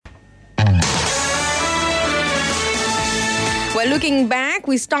We're looking back.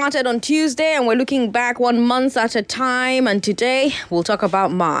 We started on Tuesday and we're looking back 1 month at a time. And today we'll talk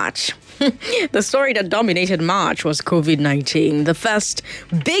about March. The story that dominated March was COVID-19. The first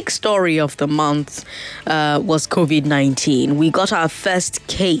big story of the month was COVID-19. We got our first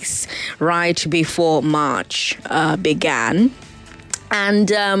case right before March began. And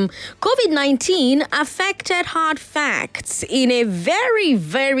COVID-19 affected Hard Facts in a very,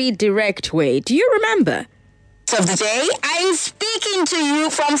 very direct way. Do you remember? Of the day, I'm speaking to you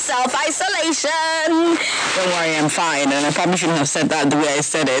from self-isolation. Don't worry, I'm fine, and I probably shouldn't have said that the way I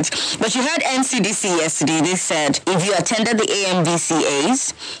said it. But you heard NCDC yesterday. They said if you attended the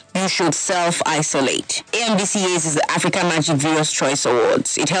AMVCAs, you should self-isolate. AMVCAs is the Africa Magic Viewers Choice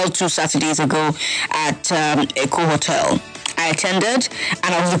Awards. It held 2 Saturdays ago at Eco Hotel. I attended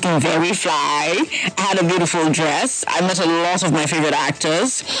and I was looking very fly. I had a beautiful dress. I met a lot of my favorite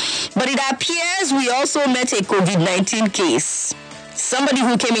actors. But it appears we also met a COVID-19 case. Somebody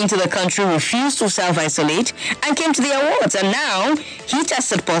who came into the country refused to self-isolate and came to the awards. And now he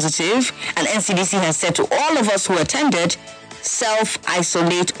tested positive, and NCDC has said to all of us who attended,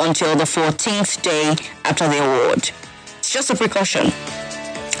 self-isolate until the 14th day after the award. It's just a precaution.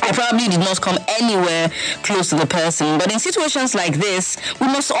 I probably did not come anywhere close to the person, but in situations like this, we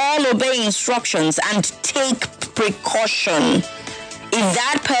must all obey instructions and take precaution. If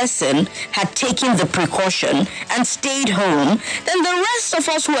that person had taken the precaution and stayed home, then the rest of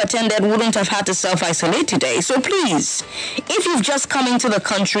us who attended wouldn't have had to self-isolate today. So please, if you've just come into the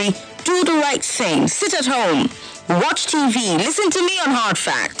country, do the right thing. Sit at home, watch TV, listen to me on Hard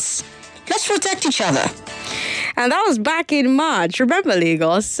Facts. Let's protect each other. And that was back in March. Remember,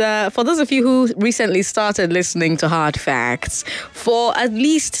 Lagos? For those of you who recently started listening to Hard Facts, for at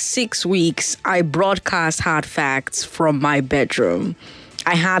least 6 weeks, I broadcast Hard Facts from my bedroom.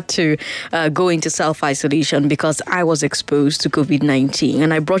 I had to go into self-isolation because I was exposed to COVID-19.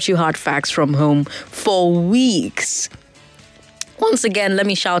 And I brought you Hard Facts from home for weeks. Once again, let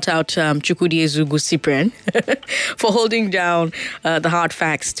me shout out Chukwudi Ezugu Cyprian for holding down the Hard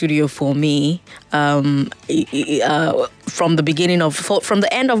Facts studio for me from the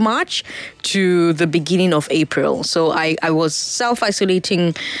end of March to the beginning of April. So I was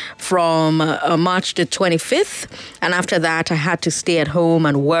self-isolating from March the 25th, and after that I had to stay at home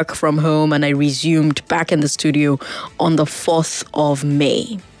and work from home, and I resumed back in the studio on the 4th of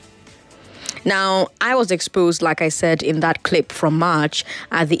May. Now, I was exposed, like I said, in that clip from March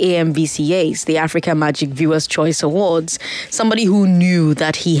at the AMVCAs, the Africa Magic Viewers Choice Awards. Somebody who knew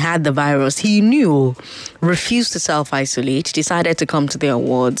that he had the virus, he knew, refused to self-isolate, decided to come to the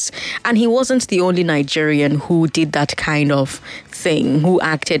awards. And he wasn't the only Nigerian who did that kind of thing, who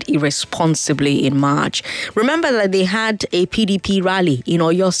acted irresponsibly in March. Remember that they had a PDP rally in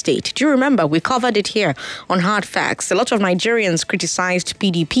Oyo State. Do you remember? We covered it here on Hard Facts. A lot of Nigerians criticized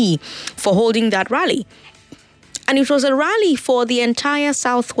PDP for holding that rally. And it was a rally for the entire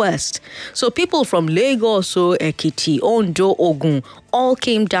Southwest. So people from Lagos, Ekiti, Ondo, Ogun, all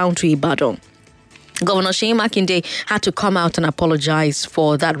came down to Ibadan. Governor Seyi Makinde had to come out and apologize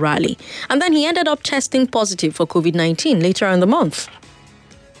for that rally. And then he ended up testing positive for COVID-19 later in the month.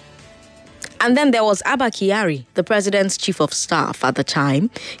 And then there was Abba Kyari, the president's chief of staff at the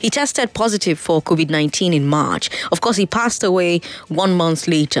time. He tested positive for COVID-19 in March. Of course, he passed away 1 month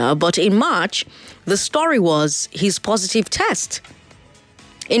later. But in March, the story was his positive test.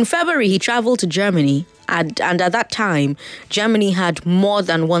 In February, he traveled to Germany. And at that time, Germany had more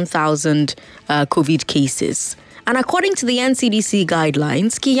than 1,000 COVID cases. And according to the NCDC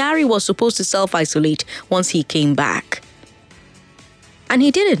guidelines, Kyari was supposed to self-isolate once he came back. And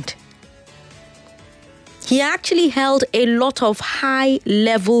he didn't. He actually held a lot of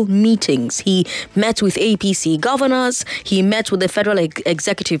high-level meetings. He met with APC governors. He met with the Federal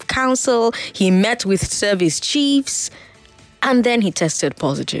Executive Council. He met with service chiefs. And then he tested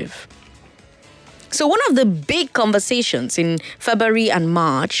positive. So one of the big conversations in February and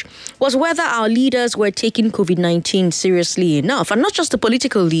March was whether our leaders were taking COVID-19 seriously enough. And not just the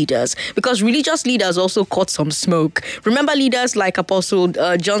political leaders, because religious leaders also caught some smoke. Remember leaders like Apostle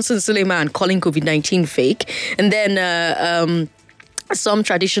Johnson Suleiman calling COVID-19 fake? And then some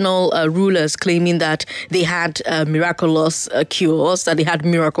traditional rulers claiming that they had miraculous cures, that they had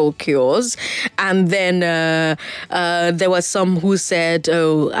miracle cures. And then there were some who said,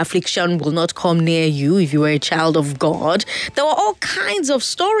 oh, affliction will not come near you if you were a child of God. There were all kinds of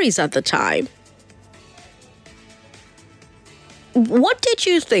stories at the time. What did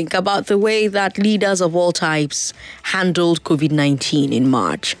you think about the way that leaders of all types handled COVID-19 in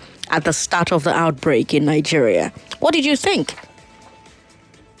March at the start of the outbreak in Nigeria? What did you think?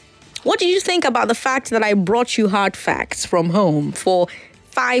 What did you think about the fact that I brought you hard facts from home for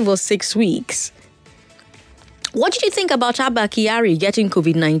 5 or 6 weeks? What did you think about Abba Kyari getting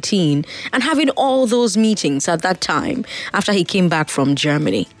COVID-19 and having all those meetings at that time after he came back from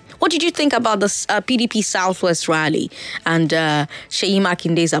Germany? What did you think about the PDP Southwest rally and Seyi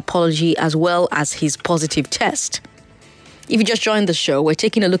Makinde's apology as well as his positive test? If you just joined the show, we're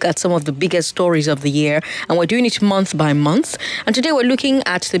taking a look at some of the biggest stories of the year, and we're doing it month by month. And today we're looking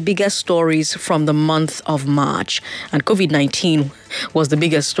at the biggest stories from the month of March. And COVID-19 was the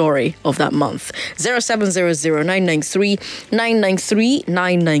biggest story of that month.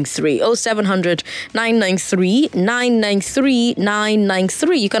 0700-993-993-993.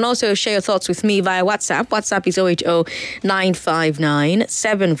 0700-993-993-993. You can also share your thoughts with me via WhatsApp. WhatsApp is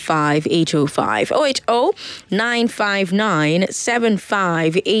 080-959-75805.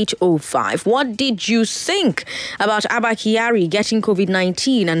 080-959-75805. What did you think about Abba Kyari getting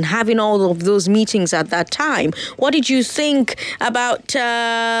COVID-19 and having all of those meetings at that time? What did you think about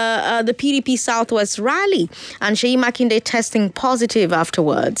the PDP Southwest rally and Seyi Makinde testing positive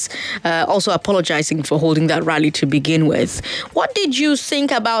afterwards, also apologizing for holding that rally to begin with? What did you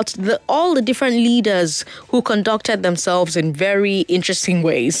think about all the different leaders who conducted themselves in very interesting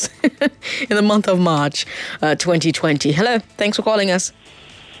ways in the month of March 2020? Hello, thanks for calling us.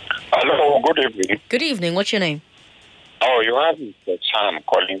 Hello, good evening. Good evening. What's your name? Oh, you have Mr. Sam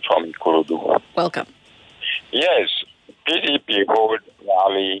calling from Ikorodu. Welcome. Yes, PDP hold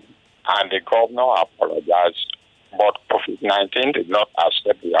rally and the governor apologized, but COVID-19 did not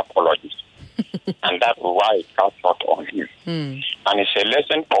accept the apologies. And that's why it got short on him. And it's a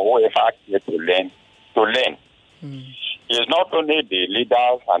lesson for whoever here to learn. It's not only the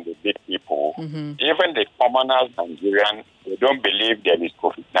leaders and the big people, even the commoners, Nigerians, they don't believe there is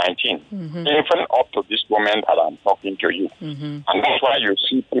COVID-19. Even up to this moment that I'm talking to you. And that's why you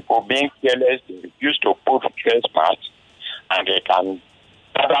see people being careless. They refuse to put face masks, and they can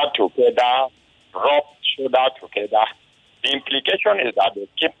gather together, rub shoulder together. The implication is that they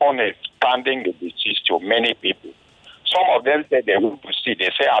keep on expanding the disease to many people. Some of them say they want to see.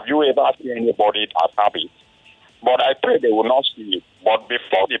 They say, have you ever seen anybody that have it? But I pray they will not see it. But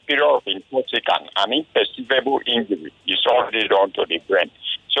before the period of intoxicant, an imperceivable injury is already done to the brain.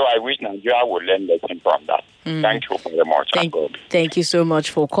 So I wish Nigeria will learn lesson from that. Thank you very much. Thank you so much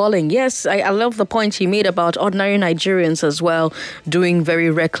for calling. Yes, I love the point he made about ordinary Nigerians as well doing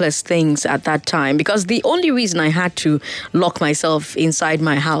very reckless things at that time. Because the only reason I had to lock myself inside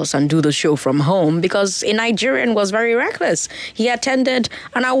my house and do the show from home, because a Nigerian was very reckless. He attended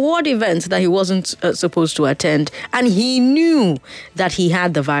an award event that he wasn't supposed to attend, and he knew that he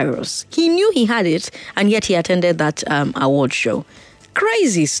had the virus. He knew he had it, and yet he attended that award show.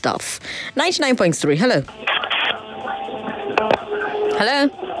 Crazy stuff. 99.3. Hello. Hello.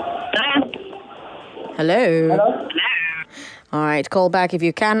 Hello. All right. Call back if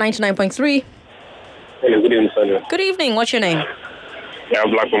you can. 99.3. Hello. Good evening, Sandra. Good evening. What's your name? Yeah,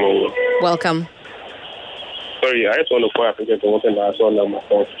 I'm Black from Welcome. Sorry, I just want to call attention to one thing that I saw on my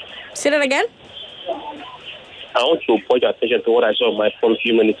phone. Say that again. I want to point your attention to what I saw on my phone a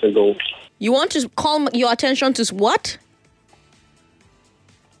few minutes ago. You want to call your attention to what?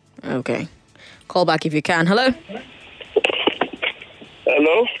 Okay. Call back if you can. Hello?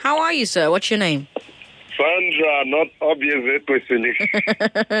 Hello? How are you, sir? What's your name? Sandra, not obviously personally.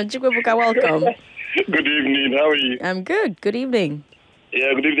 Chikwebuka, welcome. Good evening. How are you? I'm good. Good evening.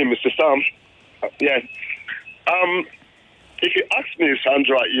 Yeah, good evening, Mr. Sam. Yeah. If you ask me,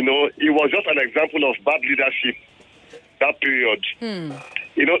 Sandra, it was just an example of bad leadership, that period.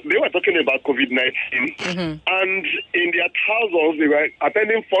 They were talking about COVID-19, and in their thousands, they were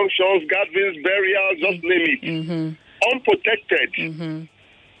attending functions, gatherings, burials, just name it, unprotected.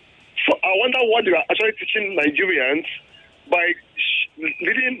 So I wonder what they were actually teaching Nigerians by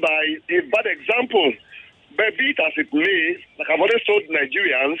leading by a bad example. But be it as it may, like I've always told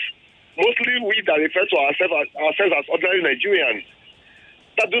Nigerians, mostly we that refer to ourselves as ordinary Nigerians,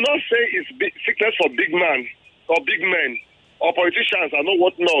 that do not say it's sickness for big man or big men or politicians and know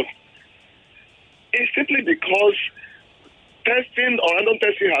what not. It's simply because testing or random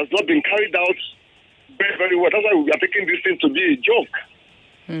testing has not been carried out very, very well. That's why we are taking this thing to be a joke.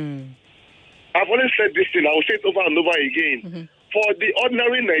 I've always said this thing. I will say it over and over again. For the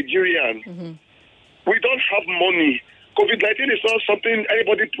ordinary Nigerian, we don't have money. COVID-19 is not something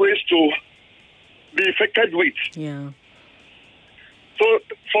anybody prays to be affected with. Yeah. So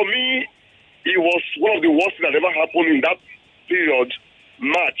for me, it was one of the worst that ever happened in that period.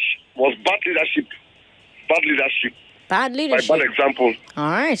 March was bad leadership. Bad leadership. Bad leadership. By bad example.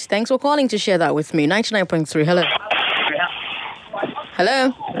 All right. Thanks for calling to share that with me. 99.3. Hello.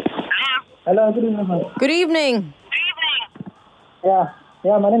 Hello. Hello, good evening, ma'am. Good evening. Yeah,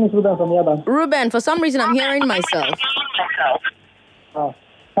 my name is Ruben from Yaba. Ruben, for some reason I'm hearing myself.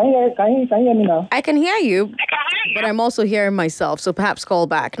 Can you hear me now? I can hear you, but I'm also hearing myself, so perhaps call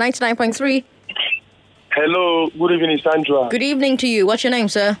back. 99.3. Hello, good evening, Sandra. Good evening to you. What's your name,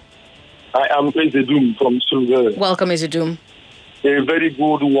 sir? I am Ezedum from Silver. Welcome, Ezedum. A very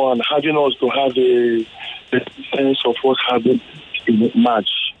good one, having us to have a sense of what happened in March.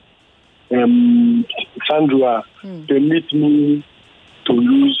 Sandra, permit me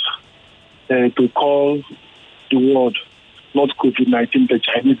to call the word, not COVID-19, the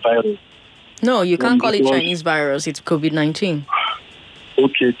Chinese virus. No, you can't call it Chinese virus. It's COVID-19.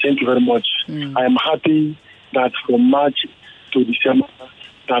 Okay, thank you very much. I am happy that from March to December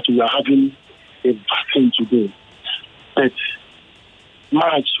that we are having a vaccine today. But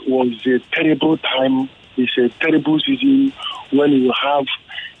March was a terrible time. It's a terrible season when you have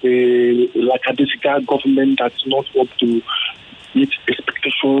a lackadaisical government that's not up to its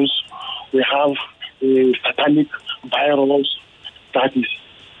expectations. We have a satanic virus that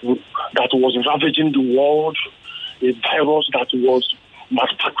was ravaging the world, a virus that was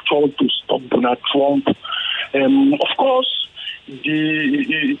manufactured to stop Donald Trump. Of course,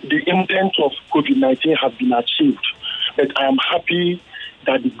 the intent of COVID-19 has been achieved, but I am happy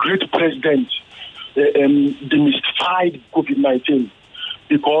that the great president demystified COVID-19,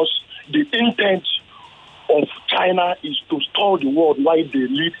 because the intent of China is to stall the world while they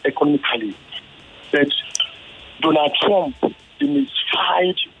lead economically. But Donald Trump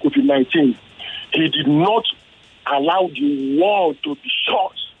demystified COVID-19. He did not allow the world to be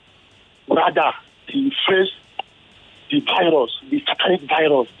shut. Rather, he faced the virus, the satanic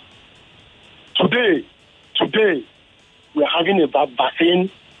virus. Today, we are having a vaccine.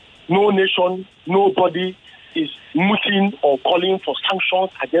 No nation, nobody is mooting or calling for sanctions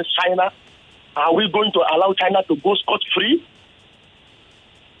against China. Are we going to allow China to go scot-free?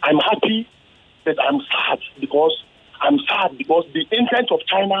 I'm happy, but I'm sad because the intent of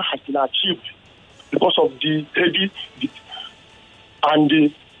China has been achieved because of the heavy and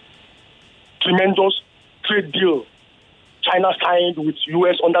the tremendous trade deal China signed with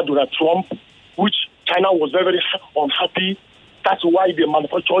U.S. under Donald Trump, which China was very, very unhappy. That's why they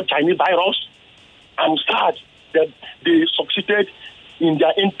manufactured Chinese virus. I'm sad that they succeeded in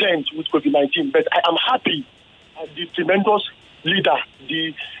their intent with COVID-19, but I am happy that the tremendous leader,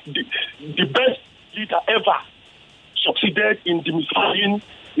 the best leader ever, succeeded in demystifying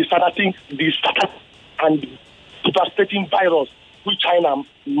the satanic and devastating virus which China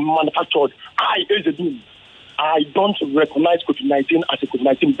manufactured. I don't recognize COVID-19 as a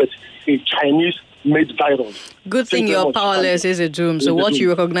COVID-19, but a Chinese-made virus. Good thing you're powerless, Ezedum. So what you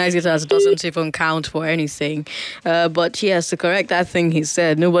recognize it as doesn't even count for anything. But yes, to correct that thing he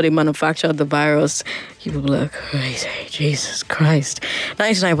said, nobody manufactured the virus. You people are crazy. Jesus Christ.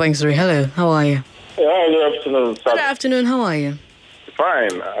 99.3. Hello, how are you? Yeah, good afternoon, sir. Good afternoon, how are you?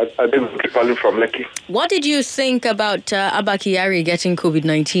 Fine. I didn't keep calling from Lekki. What did you think about Abba Kyari getting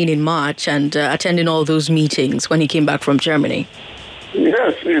COVID-19 in March and attending all those meetings when he came back from Germany?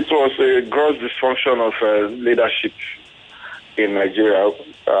 Yes, it was a gross dysfunction of leadership in Nigeria,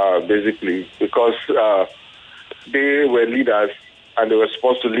 basically, because they were leaders and they were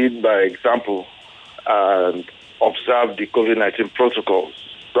supposed to lead by example and observe the COVID-19 protocols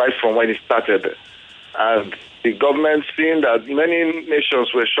right from when it started. And the government, seeing that many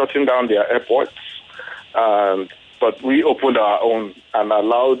nations were shutting down their airports, but we opened our own and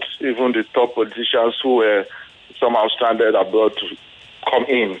allowed even the top politicians who were somehow stranded abroad to come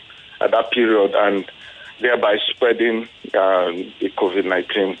in at that period and thereby spreading the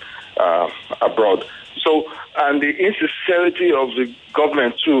COVID-19 abroad. So, and the insincerity of the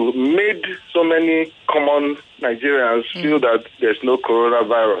government too made so many common Nigerians feel that there's no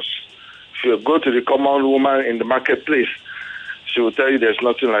coronavirus. If you go to the common woman in the marketplace, she will tell you there's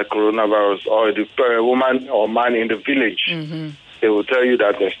nothing like coronavirus, or the woman or man in the village. They will tell you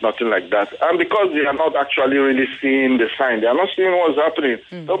that there's nothing like that. And because they are not actually really seeing the sign, they are not seeing what's happening.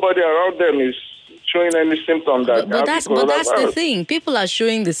 Nobody around them is showing any symptom that but that's the thing. People are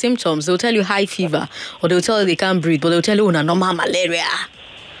showing the symptoms. They'll tell you high fever, or they'll tell you they can't breathe, but they'll tell you normal malaria.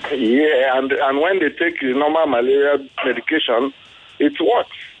 Yeah, and when they take the normal malaria medication, it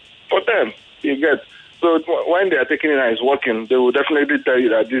works for them. You get. So when they are taking it and it's working, they will definitely tell you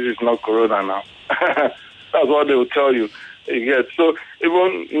that this is not corona now. That's what they will tell you. You get. So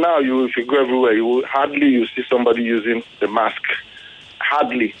even now, if you go everywhere, you will hardly see somebody using the mask.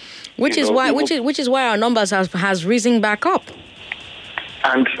 Hardly. Which is why our numbers has risen back up.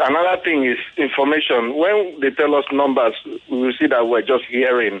 And another thing is information. When they tell us numbers, we will see that we're just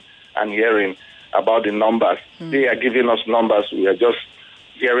hearing. and hearing about the numbers. They are giving us numbers. We are just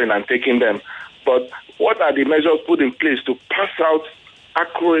hearing and taking them. But what are the measures put in place to pass out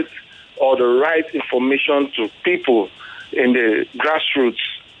accurate or the right information to people in the grassroots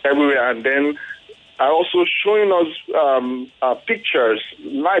everywhere? And then are also showing us pictures,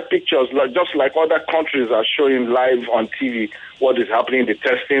 live pictures, just like other countries are showing live on TV what is happening, the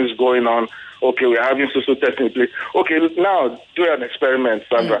testing is going on. Okay, we're having social testing in place. Okay, now do an experiment,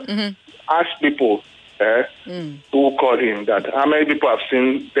 Sandra. Ask people who call in that how many people have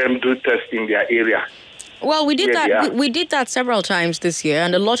seen them do tests in their area. Well, we did that. We did that several times this year,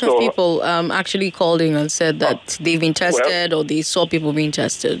 and a lot of people actually called in and said that they've been tested or they saw people being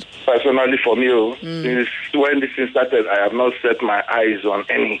tested. Personally, for me, when this thing started, I have not set my eyes on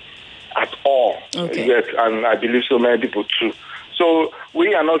any at all yet, and I believe so many people too. So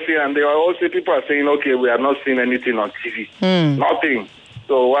we are not seeing, and there are also people are saying, okay, we are not seeing anything on TV, nothing.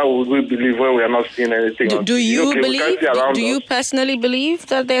 So why would we believe when we are not seeing anything? Do you believe? Do you personally believe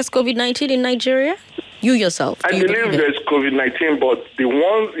that there's COVID-19 in Nigeria? You yourself? I believe there's COVID-19, but the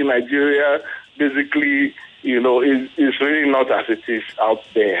ones in Nigeria, basically, is really not as it is out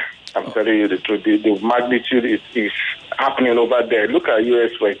there. I'm telling you the truth. The magnitude is happening over there. Look at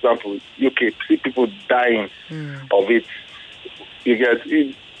US, for example, UK. See people dying of it.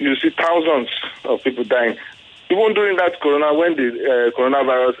 You see thousands of people dying. Even during that corona, when the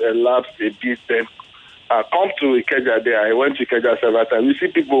coronavirus elapsed a bit, then come to Ikeja there. I went to Ikeja several times. You see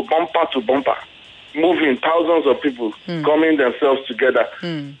people bumper to bumper, moving, thousands of people coming themselves together.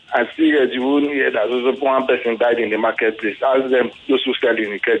 And still, you wouldn't hear that one person died in the marketplace. Ask them, those who sell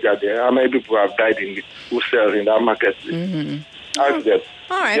in Ikeja there, how many people have died who sell in that marketplace? Ask them.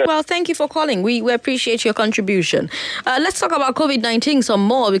 All right. Well, thank you for calling. We appreciate your contribution. Let's talk about COVID-19 some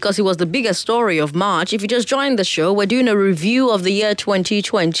more because it was the biggest story of March. If you just joined the show, we're doing a review of the year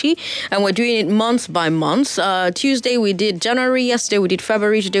 2020 and we're doing it month by month. Tuesday we did January, yesterday we did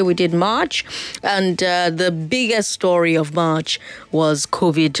February, today we did March. And the biggest story of March was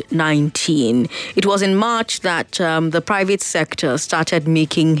COVID-19. It was in March that the private sector started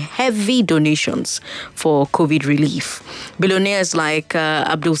making heavy donations for COVID relief. Billionaires like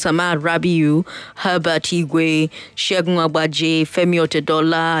Abdul Samad Rabiu, Herbert Igwe, Segun Agbaje, Femi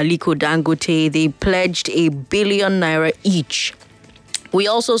Otedola, Aliko Dangote, they pledged ₦1 billion each. We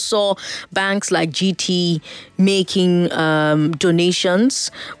also saw banks like GT making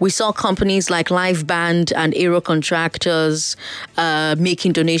donations. We saw companies like Liveband and Aero Contractors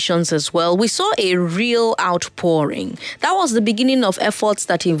making donations as well. We saw a real outpouring. That was the beginning of efforts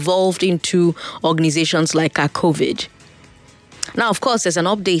that evolved into organizations like COVID. Now, of course, there's an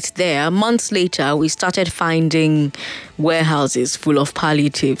update there. Months later, we started finding warehouses full of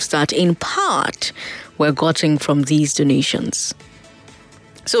palliatives that, in part, were gotten from these donations.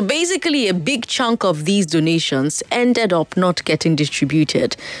 So basically, a big chunk of these donations ended up not getting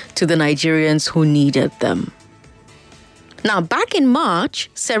distributed to the Nigerians who needed them. Now, back in March,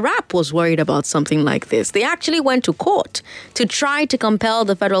 Serap was worried about something like this. They actually went to court to try to compel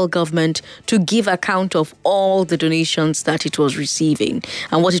the federal government to give account of all the donations that it was receiving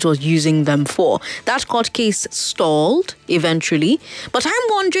and what it was using them for. That court case stalled eventually. But I'm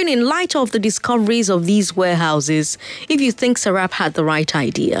wondering, in light of the discoveries of these warehouses, if you think Serap had the right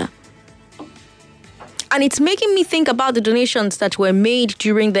idea. And it's making me think about the donations that were made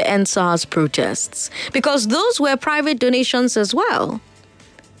during the EndSARS protests, because those were private donations as well.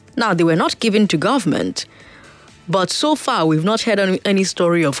 Now, they were not given to government, but so far we've not heard any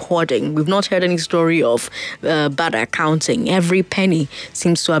story of hoarding. We've not heard any story of bad accounting. Every penny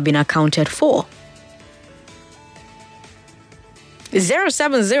seems to have been accounted for.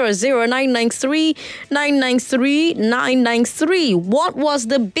 0700-993-993. What was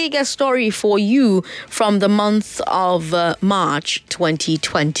the biggest story for you from the month of March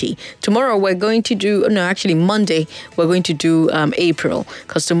 2020? Tomorrow we're going to do, Monday we're going to do April,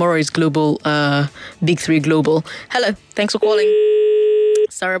 because tomorrow is Global, Big 3 Global. Hello, thanks for calling.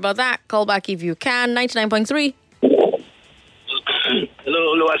 Sorry about that. Call back if you can. 99.3.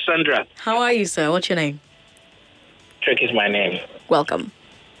 Hello, Sandra. How are you, sir? What's your name? Trick is my name. Welcome.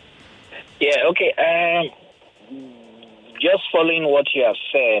 Yeah, okay. Just following what you have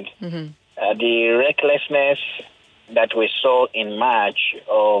said, the recklessness that we saw in March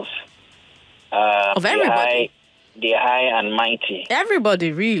of everybody. The high and mighty.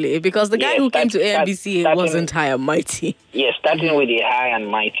 Everybody, really, because the guy who came to AMBC wasn't high and mighty. Yes, starting with the high and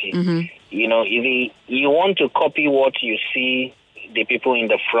mighty. You know, if you want to copy what you see the people in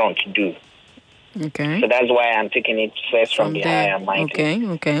the front do. Okay. So that's why I'm taking it first from the high and mighty.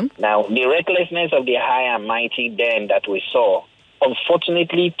 Okay. Now, the recklessness of the high and mighty then that we saw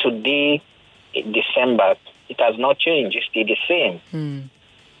unfortunately, today, in December, it has not changed. It's still the same.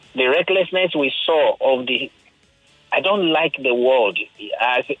 The recklessness we saw of I don't like the word,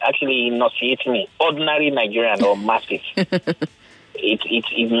 actually nauseates me, ordinary Nigerian or masses.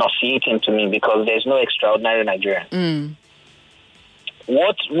 It's nauseating to me because there's no extraordinary Nigerian.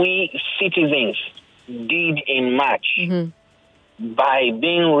 What we citizens did in March by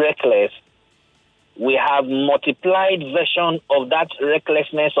being reckless, we have multiplied version of that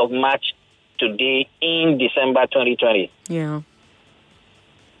recklessness of March today in December 2020. Yeah.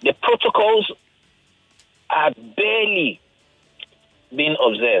 The protocols are barely being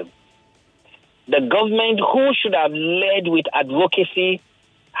observed. The government, who should have led with advocacy,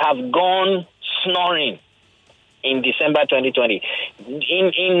 have gone snoring in December 2020.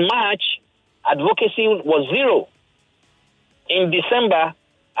 In March, advocacy was 0. In December,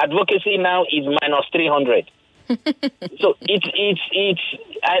 advocacy now is minus 300. So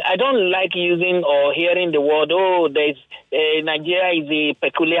I don't like using or hearing the word, Nigeria is a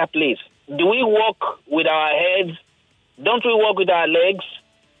peculiar place. Do we walk with our heads? Don't we walk with our legs?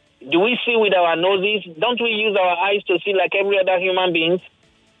 Do we see with our noses? Don't we use our eyes to see like every other human being?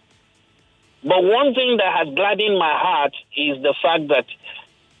 But one thing that has gladdened my heart is the fact that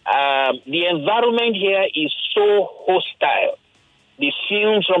the environment here is so hostile. The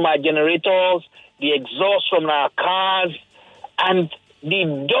fumes from our generators, the exhaust from our cars, and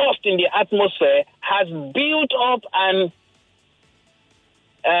the dust in the atmosphere has built up a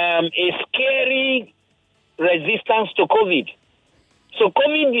scary resistance to COVID. So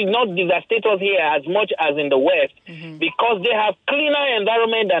COVID did not devastate us here as much as in the West because they have cleaner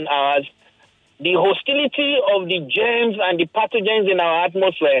environment than ours. The hostility of the germs and the pathogens in our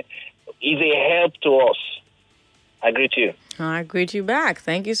atmosphere is a help to us. I greet you. I greet you back.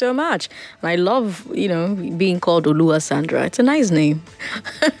 Thank you so much. And I love, being called Olua Sandra. It's a nice name.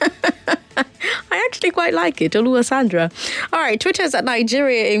 I actually quite like it, Olua Sandra. All right, Twitter is at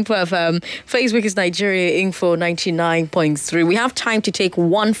Nigeria Info FM. Facebook is Nigeria Info 99.3. We have time to take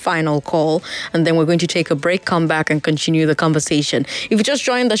one final call, and then we're going to take a break, come back, and continue the conversation. If you just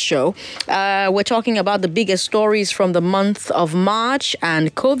joined the show, we're talking about the biggest stories from the month of March,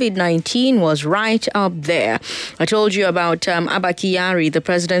 and COVID-19 was right up there. I told you about Abba Kyari, the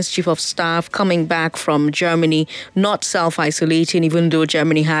president's chief of staff, coming back from Germany, not self-isolating, even though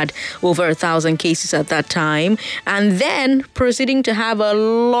Germany had over 1,000 cases at that time, and then proceeding to have a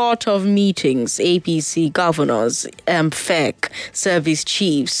lot of meetings, APC governors, FEC service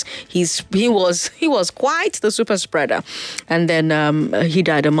chiefs. He was quite the super spreader, and then he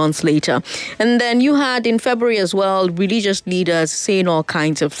died a month later. And then you had in February as well religious leaders saying all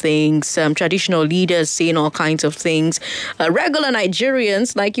kinds of things, traditional leaders saying all kinds of things, regular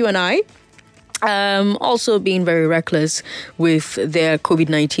Nigerians like you and I, also being very reckless with their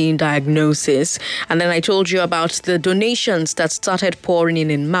COVID-19 diagnosis. And then I told you about the donations that started pouring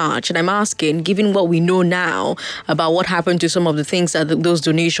in March. And I'm asking, given what we know now about what happened to some of the things that those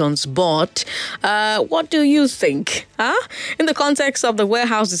donations bought, what do you think? In the context of the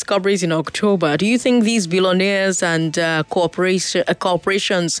warehouse discoveries in October, do you think these billionaires and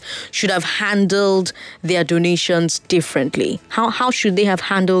corporations should have handled their donations differently? How should they have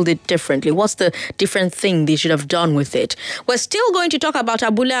handled it differently? What's the different thing they should have done with it? We're still going to talk about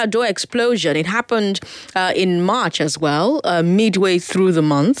Abule Ado explosion. It happened in March as well, midway through the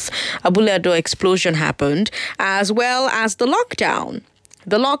month. Abule Ado explosion happened, as well as the lockdown.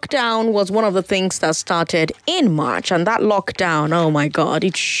 The lockdown was one of the things that started in March, and that lockdown, oh my God,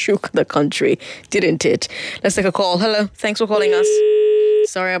 it shook the country, didn't it? Let's take a call. Hello, thanks for calling us.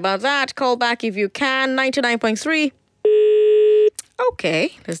 Sorry about that. Call back if you can, 99.3.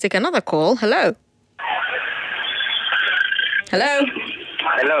 Okay, let's take another call. Hello. Hello.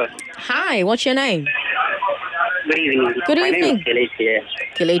 Hello. Hi, what's your name? Good evening. Good My evening. name is Kelechi.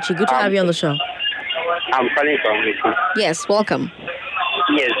 Kelechi, good to have you on the show. I'm calling from Wisconsin. Yes, welcome.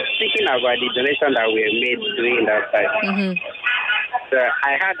 Yes, speaking about the donation that we made during that time, so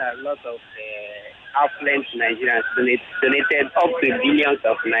I had a lot of affluent Nigerians donated up to billions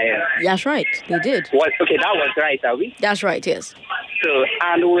of naira. That's right, they did. Okay, that was right, are we? That's right, yes. So,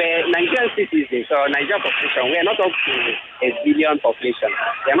 and we're Nigerian citizens, or Nigerian population, we're not up to a billion population.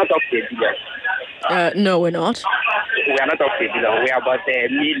 We're not up to a billion. No, we're not. We are not up to a billion. We are about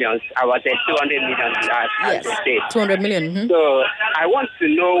millions, about 200 million as Yes, 200 million. So I want to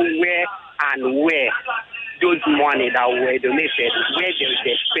know where those money that were donated, where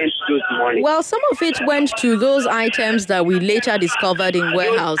they spent those money. Well, some of it went to those items that we later discovered in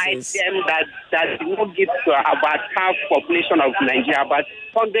warehouses. Those items that did not get to about half population of Nigeria, but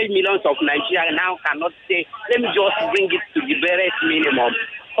 100 millions of Nigeria now cannot say, let me just bring it to the barest minimum.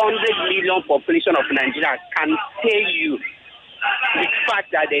 100 million population of Nigeria can tell you the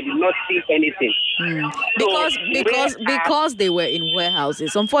fact that they did not see anything. Because they were in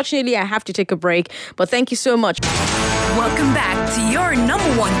warehouses. Unfortunately, I have to take a break, but thank you so much. Welcome back to your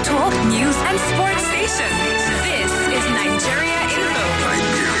number one talk, news, and sports station. This is Nigeria Info.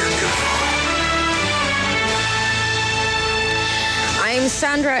 I'm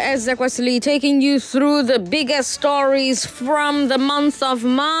Sandra Ezekwesili, taking you through the biggest stories from the month of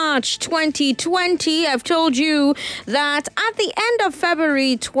March 2020. I've told you that at the end of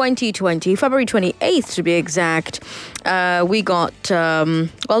February 2020, February 28th to be exact, we got,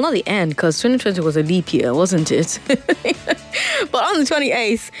 not the end, because 2020 was a leap year, wasn't it? But on the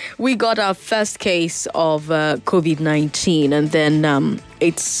 28th, we got our first case of COVID-19, and then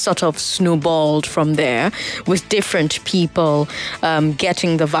it sort of snowballed from there with different people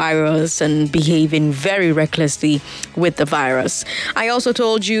getting the virus and behaving very recklessly with the virus. I also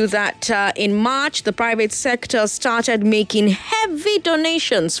told you that in March, the private sector started making heavy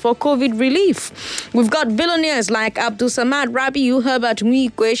donations for COVID relief. We've got billionaires like Abdul Samad Rabiu, Herbert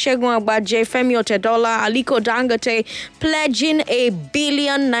Nwikwe, Segun Agbaje, Femi Otedola, Aliko Dangote pledging ₦1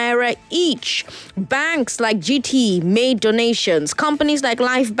 billion each. Banks like GT made donations. Companies like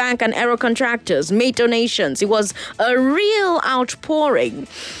Life Bank and Aero Contractors made donations. It was a real outpouring.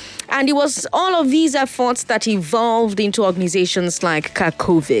 And it was all of these efforts that evolved into organizations like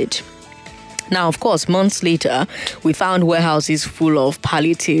COVID. Now, of course, months later, we found warehouses full of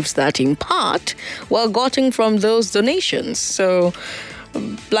palliatives that in part were gotten from those donations. So,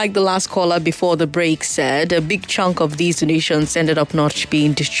 like the last caller before the break said, a big chunk of these donations ended up not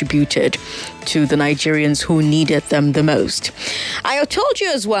being distributed to the Nigerians who needed them the most. I told you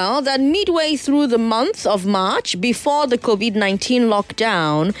as well that midway through the month of March, before the COVID-19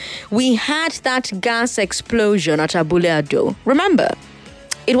 lockdown, we had that gas explosion at Abule Ado. Remember?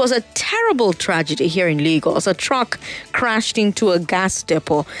 It was a terrible tragedy here in Lagos. A truck crashed into a gas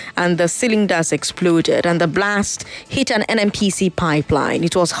depot and the cylinders exploded and the blast hit an NNPC pipeline.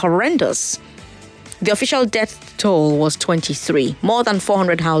 It was horrendous. The official death toll was 23. More than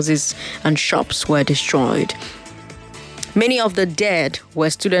 400 houses and shops were destroyed. Many of the dead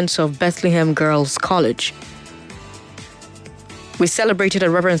were students of Bethlehem Girls College. We celebrated a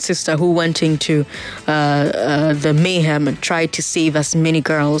Reverend Sister who went into the mayhem and tried to save as many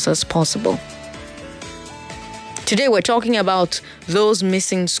girls as possible. Today we're talking about those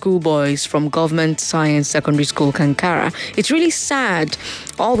missing schoolboys from Government Science Secondary School, Kankara. It's really sad,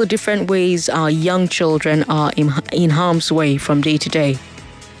 all the different ways our young children are in harm's way from day to day.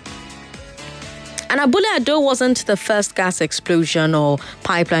 And Abule Ado wasn't the first gas explosion or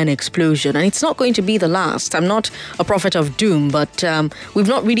pipeline explosion, and it's not going to be the last. I'm not a prophet of doom, but we've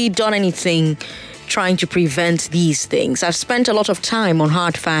not really done anything trying to prevent these things. I've spent a lot of time on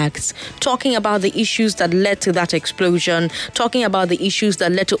Hard Facts talking about the issues that led to that explosion, talking about the issues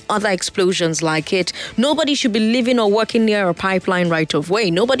that led to other explosions like it. Nobody should be living or working near a pipeline right of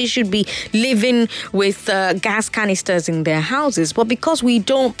way. Nobody should be living with gas canisters in their houses. But because we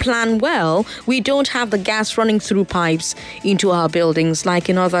don't plan well, we don't have the gas running through pipes into our buildings like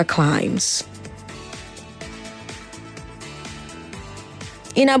in other climes.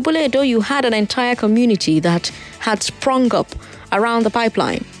 In Abule Ado, you had an entire community that had sprung up around the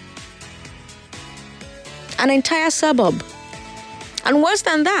pipeline. An entire suburb. And worse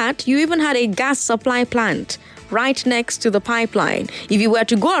than that, you even had a gas supply plant right next to the pipeline. If you were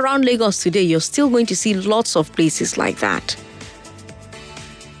to go around Lagos today, you're still going to see lots of places like that.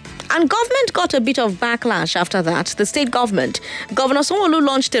 And government got a bit of backlash after that. The state government, Governor Sanwo-Olu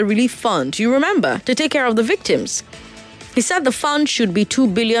launched a relief fund, you remember, to take care of the victims. He said the fund should be 2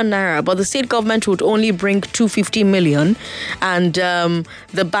 billion naira, but the state government would only bring 250 million, and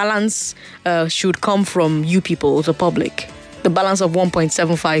the balance should come from you people, the public. The balance of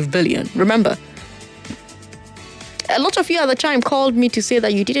 1.75 billion. Remember? A lot of you at the time called me to say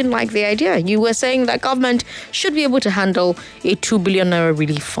that you didn't like the idea. You were saying that government should be able to handle a 2 billion naira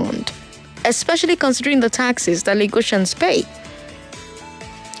relief fund, especially considering the taxes that Lagosians pay.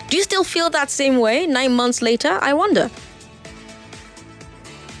 Do you still feel that same way 9 months later? I wonder.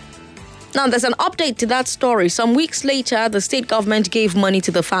 Now, there's an update to that story. Some weeks later, the state government gave money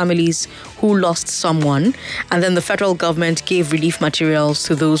to the families who lost someone, and then the federal government gave relief materials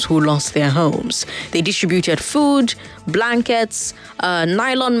to those who lost their homes. They distributed food, blankets,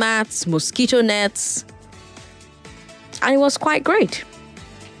 nylon mats, mosquito nets, And it was quite great.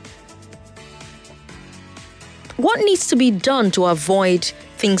 What needs to be done to avoid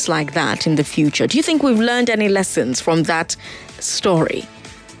things like that in the future? Do you think we've learned any lessons from that story?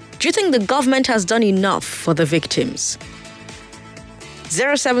 Do you think the government has done enough for the victims?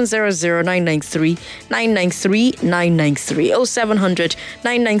 0700 993 993 993 0700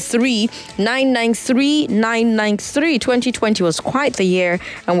 993 993 993. 2020 was quite the year,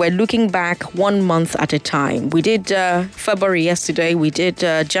 and we're looking back 1 month at a time. We did February yesterday, we did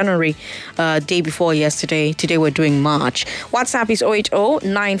January day before yesterday. Today we're doing March. WhatsApp is 080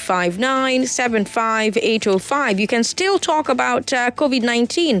 959 75805. You can still talk about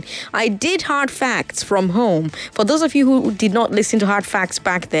COVID-19. I did Hard Facts from home. For those of you who did not listen to Hard Facts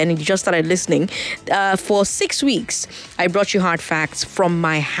back then and you just started listening, for 6 weeks I brought you Hard Facts from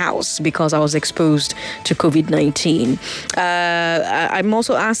my house because I was exposed to COVID-19. I'm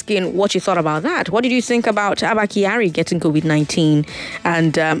also asking what you thought about that. What did you think about Abba Kyari getting COVID-19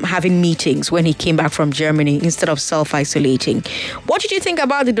 and having meetings when he came back from Germany instead of self-isolating? What did you think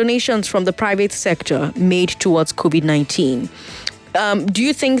about the donations from the private sector made towards COVID-19? Do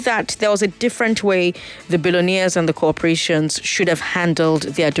you think that there was a different way the billionaires and the corporations should have handled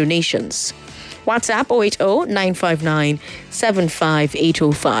their donations? WhatsApp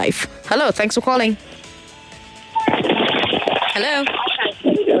 080-959-75805. Hello, thanks for calling. Hello.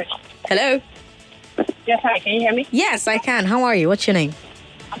 Hello. Yes, hi, can you hear me? Yes, I can. How are you? What's your name?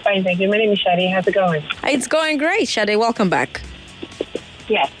 I'm fine, thank you. My name is Shadi. How's it going? It's going great, Shadi. Welcome back.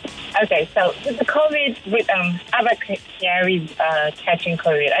 Yes. Okay, so with the COVID, with Abba Kyari catching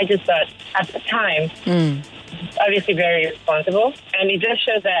COVID, I just thought at the time, obviously very responsible, and it just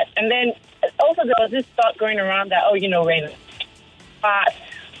shows that. And then also there was this thought going around that, when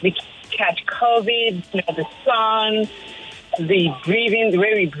we catch COVID, the sun, the breathing, the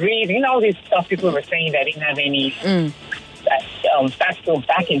way we breathe, all this stuff people were saying that didn't have any factual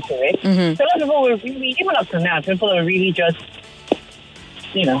back into it. Mm-hmm. So a lot of people were really, even up to now, people are really just,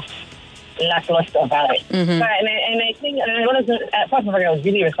 lackluster about it. Mm-hmm. And I think, first of all, I was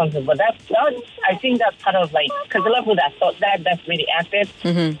really responsible, but I think that's part of because a lot of people that thought that's really accurate.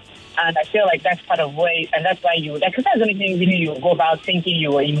 Mm-hmm. And I feel like that's part of way, and that's why because that's the only thing really you go about thinking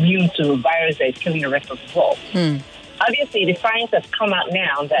you were immune to a virus that is killing the rest of the world. Mm. Obviously, the science has come out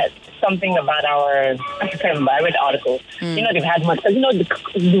now that something about I read the article. They've had much, because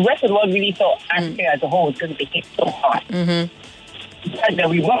the rest of the world really thought Africa as a whole is going to be hit so hard. Mm-hmm. The fact that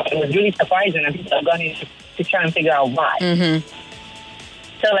we weren't, it was really surprising, and people have gone in to try and figure out why. Mm-hmm.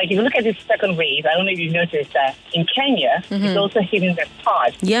 So, if you look at this second wave, I don't know if you've noticed that in Kenya, it's also hitting them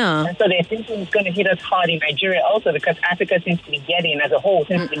hard. Yeah. And so they're thinking it's going to hit us hard in Nigeria also, because Africa seems to be getting, as a whole,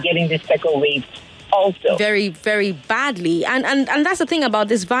 seems to be getting this second wave also. Very, very badly. And that's the thing about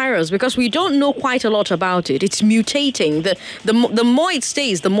this virus, because we don't know quite a lot about it. It's mutating. The more it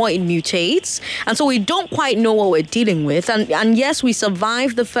stays, the more it mutates. And so we don't quite know what we're dealing with. And yes, we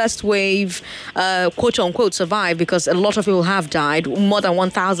survived the first wave, quote unquote survived, because a lot of people have died, more than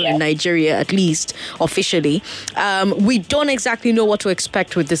 1,000 in Nigeria, at least officially. We don't exactly know what to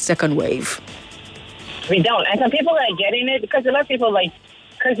expect with this second wave. We don't. And some people are getting it because a lot of people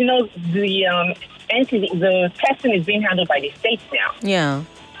because the testing is being handled by the states now. Yeah.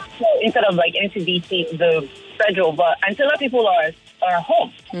 So instead of NCDC, the federal, but until a lot of people are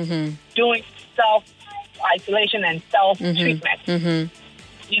home doing self-isolation and self-treatment. Mm-hmm.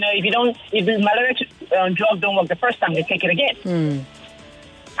 If the malaria drug don't work the first time, they take it again. Mm.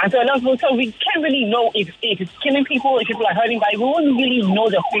 And so a lot of people, so we can't really know if it's killing people, if people are hurting, but we won't really know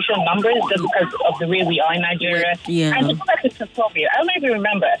the official numbers just because of the way we are in Nigeria. Yeah. And to go back to COVID, I don't know if you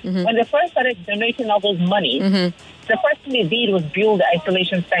remember, when they first started donating all those money, the first thing they did was build the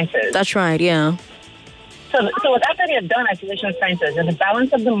isolation centers. That's right, yeah. So after they had done isolation centers and the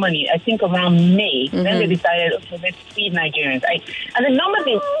balance of the money, I think around May, then they decided, okay, let's feed Nigerians. And the number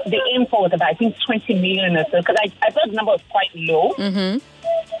they aimed for was about, 20 million or so, because I thought the number was quite low. Mm-hmm.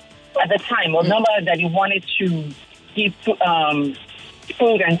 At the time, or number that he wanted to give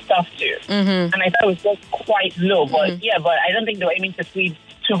food and stuff to. Mm-hmm. And I thought it was just quite low. But but I don't think they were aiming to feed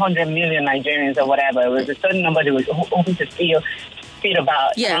 200 million Nigerians or whatever. It was a certain number they were hoping to feed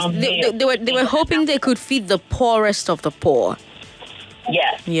about. Yes, they were hoping they could feed the poorest of the poor.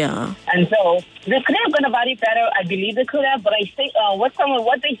 Yes. Yeah. And so they could have gone about it better. I believe they could have. But I think what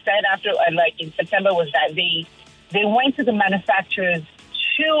they said after, in September, was that they went to the manufacturers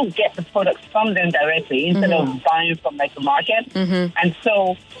to get the products from them directly instead of buying from the market. Mm-hmm. And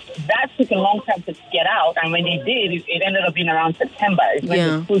so that took a long time to get out. And when they did, it ended up being around September. It's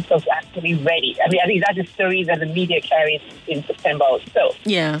when the food was actually ready. I think that's the story that the media carries in September or so.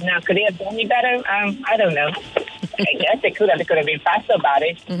 Yeah. Now, could they have done it better? I don't know. I guess they could have been faster about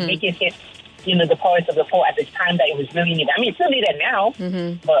it, make it hit, the poorest of the poor at the time that it was really needed. I mean, it's still needed now,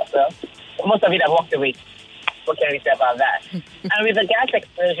 but most of it have walked away. What can we say about that? And with the gas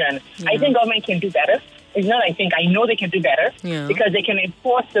explosion, I think government can do better. It's not I know they can do better because they can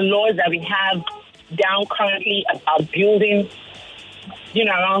enforce the laws that we have down currently about building,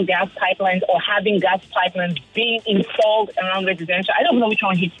 around gas pipelines or having gas pipelines being installed around residential. I don't know which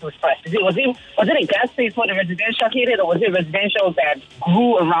one hit first. Was it a gas place for the residential hit it, or was it residential that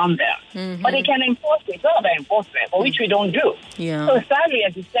grew around there? But they can enforce it. It's all about enforcement, but which we don't do. Yeah. So sadly,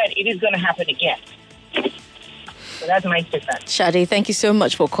 as you said, it is going to happen again. So that's my 2 cents. Shade, thank you so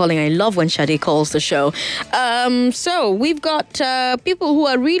much for calling. I love when Shade calls the show. So we've got people who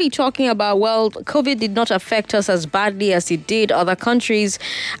are really talking about, COVID did not affect us as badly as it did other countries.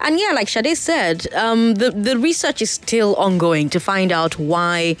 And yeah, like Shade said, the research is still ongoing to find out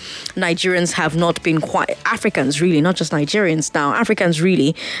why Nigerians have not been Africans really, not just Nigerians now, Africans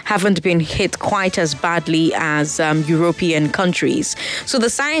really haven't been hit quite as badly as European countries. So the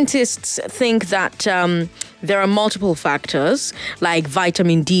scientists think that there are multiple factors like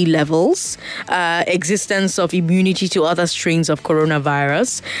vitamin D levels, existence of immunity to other strains of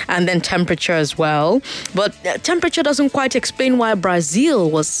coronavirus, and then temperature as well. But temperature doesn't quite explain why Brazil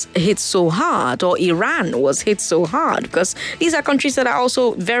was hit so hard or Iran was hit so hard, because these are countries that are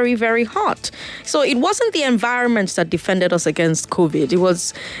also very, very hot. So it wasn't the environment that defended us against COVID.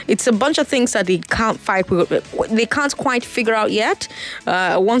 It's a bunch of things that they can't fight with. They can't quite figure out yet.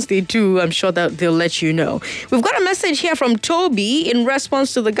 Once they do, I'm sure that they'll let you know. We've got a message here from Toby in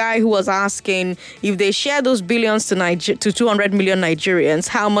response to the guy who was asking if they share those billions to 200 million Nigerians,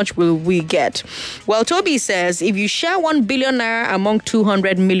 how much will we get? Well, Toby says if you share 1 billion naira among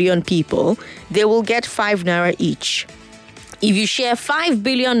 200 million people, they will get 5 naira each. If you share 5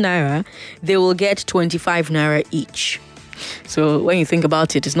 billion naira, they will get 25 naira each. So when you think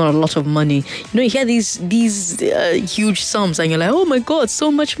about it, it's not a lot of money. You hear these huge sums and you're like, oh my God,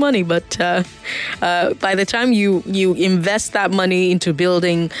 so much money. But by the time you invest that money into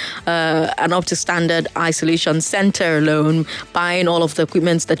building an up-to-standard isolation center alone, buying all of the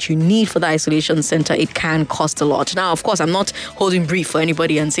equipment that you need for the isolation center, it can cost a lot. Now, of course, I'm not holding brief for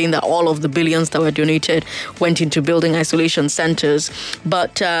anybody and saying that all of the billions that were donated went into building isolation centers.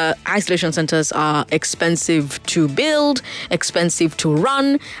 But isolation centers are expensive to build, expensive to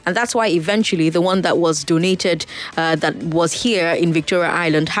run, and that's why eventually the one that was donated that was here in Victoria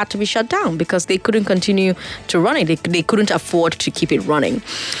Island had to be shut down because they couldn't continue to run it. They couldn't afford to keep it running.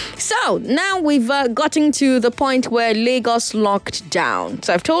 So now we've gotten to the point where Lagos locked down.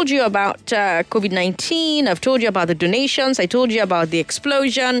 So I've told you about COVID-19. I've told you about the donations. I told you about the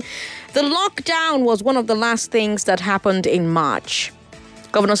explosion. The lockdown was one of the last things that happened in March.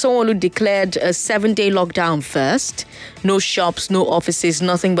 Governor Sanwo-Olu declared a 7-day lockdown first. No shops, no offices,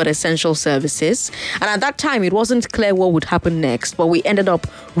 nothing but essential services. And at that time, it wasn't clear what would happen next, but we ended up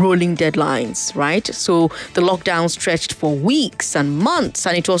rolling deadlines, right? So the lockdown stretched for weeks and months,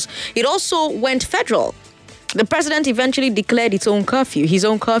 and it also went federal. The president eventually declared his own curfew,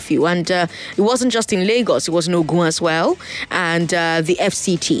 and it wasn't just in Lagos, it was in Ogun as well, and the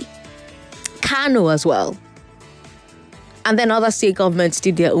FCT, Kano as well. And then other state governments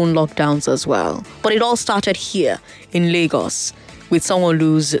did their own lockdowns as well. But it all started here in Lagos with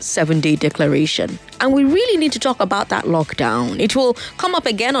Sanwo-Olu's 7-day declaration. And we really need to talk about that lockdown. It will come up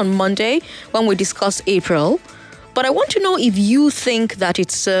again on Monday when we discuss April. But I want to know if you think that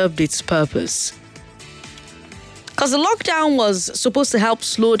it served its purpose. Because the lockdown was supposed to help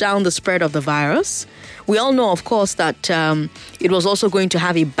slow down the spread of the virus. We all know, of course, that it was also going to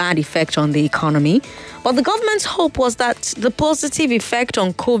have a bad effect on the economy. But the government's hope was that the positive effect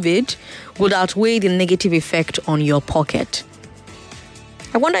on COVID would outweigh the negative effect on your pocket.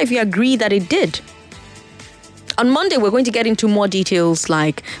 I wonder if you agree that it did. On Monday, we're going to get into more details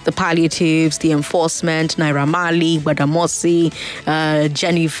like the palliatives, the enforcement, Naira Marley, Badamosi,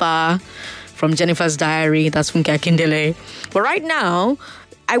 Jennifer, from Jennifer's Diary, that's Funke Akindele. But right now,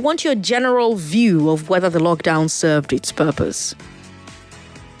 I want your general view of whether the lockdown served its purpose.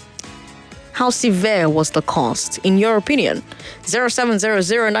 How severe was the cost, in your opinion?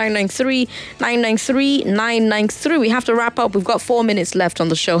 0700-993-993-993. We have to wrap up. We've got 4 minutes left on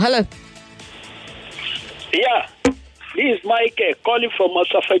the show. Hello. Yeah, this is Mike calling from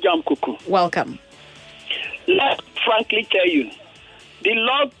Osafejam Kuku. Welcome. Let me frankly tell you, the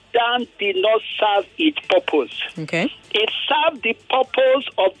lockdown did not serve its purpose. Okay. It served the purpose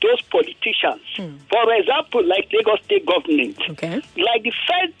of those politicians. For example, like Lagos State government. Okay. Like the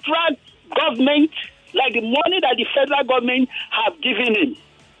federal government, like the money that the federal government have given him.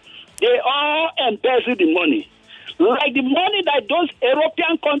 They all embezzled the money. like the money that those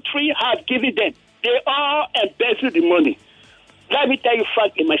European countries have given them, they all embezzle the money. Let me tell you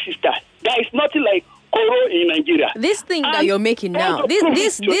frankly, my sister, there is nothing like Koro in Nigeria. This thing that you're making now,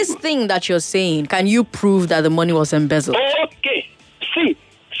 this thing that you're saying, can you prove that the money was embezzled? Okay. See.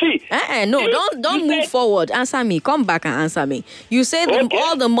 No, don't move forward. Answer me. Come back and answer me. You say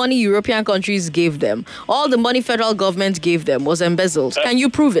all the money European countries gave them, all the money federal government gave them was embezzled. Can you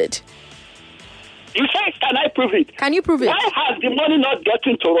prove it? You say, can I prove it? Can you prove it? Why has the money not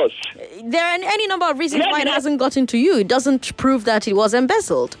gotten to us? There are any number of reasons why it hasn't gotten to you. It doesn't prove that it was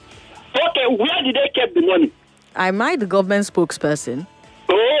embezzled. Okay, where did they keep the money? Am I the government spokesperson?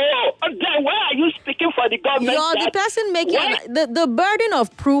 Oh, then why are you speaking for the government? You're the person making the burden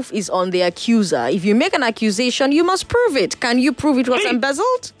of proof is on the accuser. If you make an accusation, you must prove it. Can you prove it was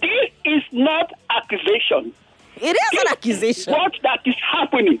embezzled? This is not accusation. It is an accusation. What that is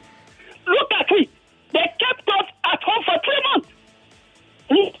happening? Look at it. They kept us at home for 3 months.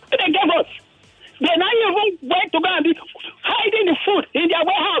 They gave us. They now even went to go and be hiding the food in their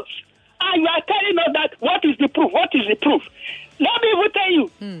warehouse. And you are telling us that what is the proof? What is the proof? Let me even tell you,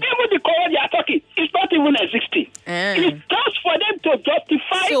 even the Koro they are talking, it's not even existing. It's just for them to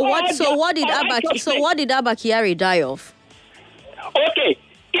justify. So what did Abba Kyari die of? Okay,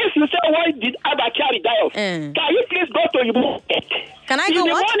 if you say what did Abba Kyari die of, can you please go to your market? Can I go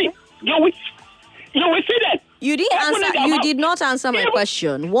what? Morning, you will see that. You did not answer my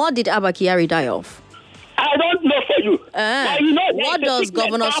question. What did Abba Kyari die of? I don't know for you. What does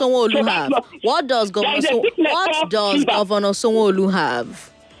Governor Sanwo-Olu have? What does Governor Sanwo-Olu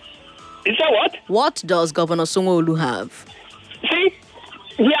have? You say what? What does Governor Sanwo-Olu have? See,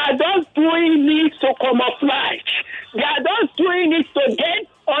 we are just doing it to camouflage. We are just doing it to get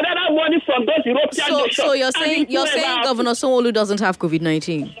another money from those European nations. So you're saying Governor Sanwo-Olu doesn't have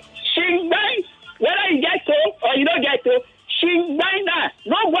COVID-19? She's dying. Whether you get to or you don't get to, she's dying now.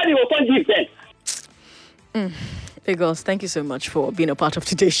 Nobody will come give them. Lagos, thank you so much for being a part of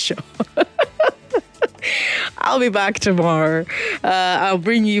today's show. I'll be back tomorrow. I'll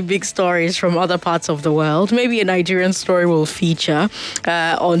bring you big stories from other parts of the world. Maybe a Nigerian story will feature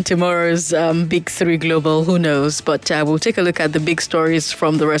on tomorrow's Big 3 Global. Who knows? But we'll take a look at the big stories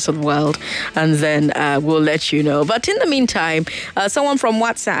from the rest of the world, and then we'll let you know. But in the meantime, someone from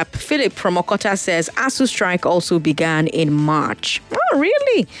WhatsApp, Philip from Okota, says ASU strike also began in March. Oh,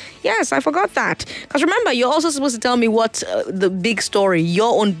 really? Yes, I forgot that. Because remember, you're also supposed to tell me what the big story,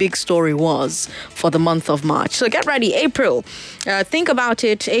 your own big story was for the month of March. So get ready, April. Think about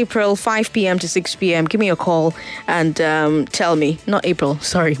it, April, 5 p.m. to 6 p.m. Give me a call and tell me. Not April,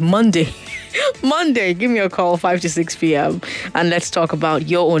 sorry, Monday. Monday, give me a call, 5 to 6 p.m. and let's talk about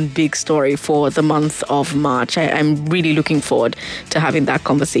your own big story for the month of March. I'm really looking forward to having that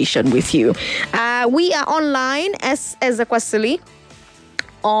conversation with you. We are online, Ezekwesili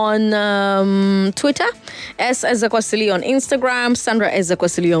on Twitter, Ezekwesili on Instagram, Sandra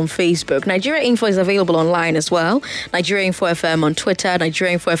Ezekwesili on Facebook. Nigeria Info is available online as well. Nigeria Info FM on Twitter,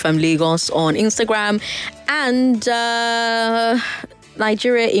 Nigeria Info FM Lagos on Instagram, and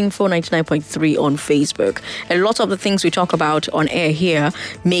Nigeria Info 99.3 on Facebook. A lot of the things we talk about on air here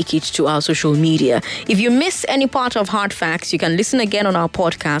make it to our social media. If you miss any part of Hard Facts, you can listen again on our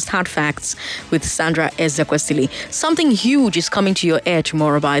podcast, Hard Facts with Sandra Ezekwesili. Something huge is coming to your air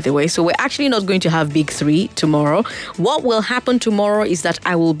tomorrow, by the way. So we're actually not going to have Big 3 tomorrow. What will happen tomorrow is that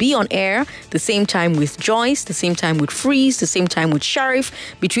I will be on air the same time with Joyce, the same time with Freeze, the same time with Sharif,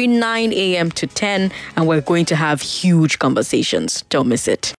 between 9 a.m. to 10, and we're going to have huge conversations. Don't miss it.